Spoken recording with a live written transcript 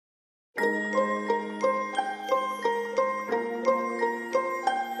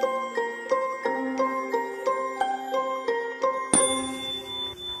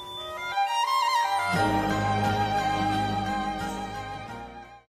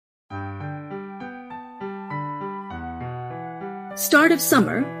Start of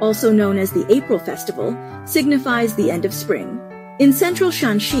summer, also known as the April Festival, signifies the end of spring. In central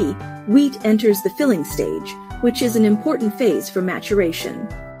Shaanxi, wheat enters the filling stage, which is an important phase for maturation.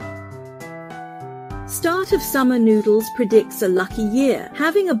 Start of summer noodles predicts a lucky year.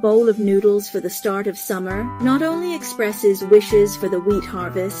 Having a bowl of noodles for the start of summer not only expresses wishes for the wheat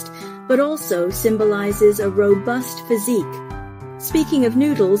harvest, but also symbolizes a robust physique. Speaking of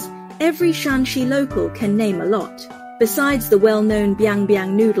noodles, every Shaanxi local can name a lot. Besides the well-known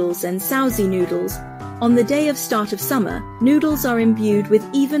biang noodles and Shaozi noodles, on the day of start of summer, noodles are imbued with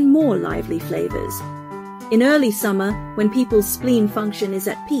even more lively flavors. In early summer, when people's spleen function is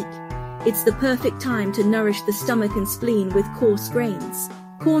at peak, it's the perfect time to nourish the stomach and spleen with coarse grains.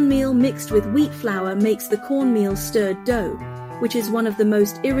 Cornmeal mixed with wheat flour makes the cornmeal stirred dough, which is one of the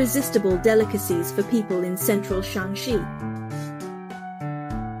most irresistible delicacies for people in central Shaanxi.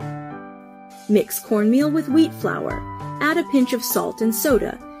 Mix cornmeal with wheat flour, add a pinch of salt and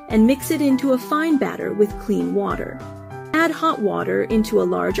soda, and mix it into a fine batter with clean water. Add hot water into a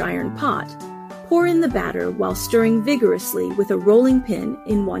large iron pot. Pour in the batter while stirring vigorously with a rolling pin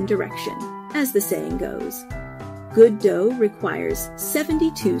in one direction. As the saying goes, good dough requires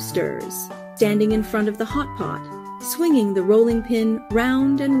 72 stirs. Standing in front of the hot pot, swinging the rolling pin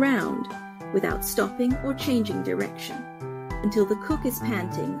round and round without stopping or changing direction, until the cook is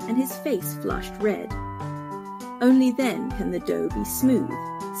panting and his face flushed red. Only then can the dough be smooth,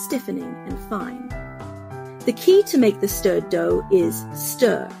 stiffening, and fine. The key to make the stirred dough is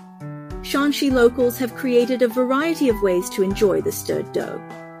stir. Shaanxi locals have created a variety of ways to enjoy the stirred dough.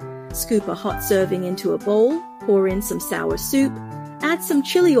 Scoop a hot serving into a bowl, pour in some sour soup, add some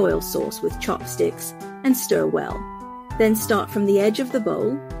chili oil sauce with chopsticks, and stir well. Then start from the edge of the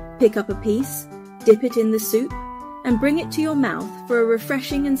bowl, pick up a piece, dip it in the soup, and bring it to your mouth for a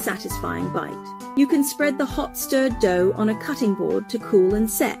refreshing and satisfying bite. You can spread the hot stirred dough on a cutting board to cool and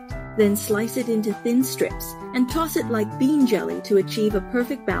set, then slice it into thin strips and toss it like bean jelly to achieve a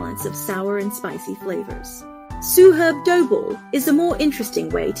perfect balance of sour and spicy flavors. Su-herb dough ball is a more interesting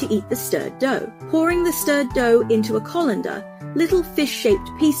way to eat the stirred dough. Pouring the stirred dough into a colander, little fish-shaped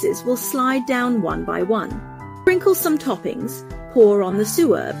pieces will slide down one by one. Sprinkle some toppings, pour on the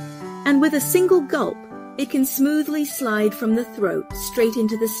su-herb, and with a single gulp, it can smoothly slide from the throat straight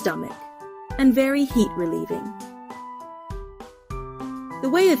into the stomach, and very heat-relieving. The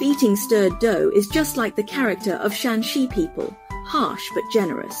way of eating stirred dough is just like the character of Shaanxi people, harsh but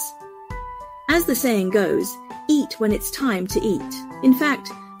generous. As the saying goes, eat when it's time to eat. In fact,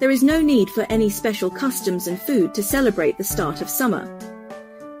 there is no need for any special customs and food to celebrate the start of summer.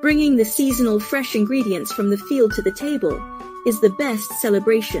 Bringing the seasonal fresh ingredients from the field to the table is the best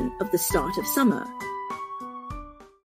celebration of the start of summer.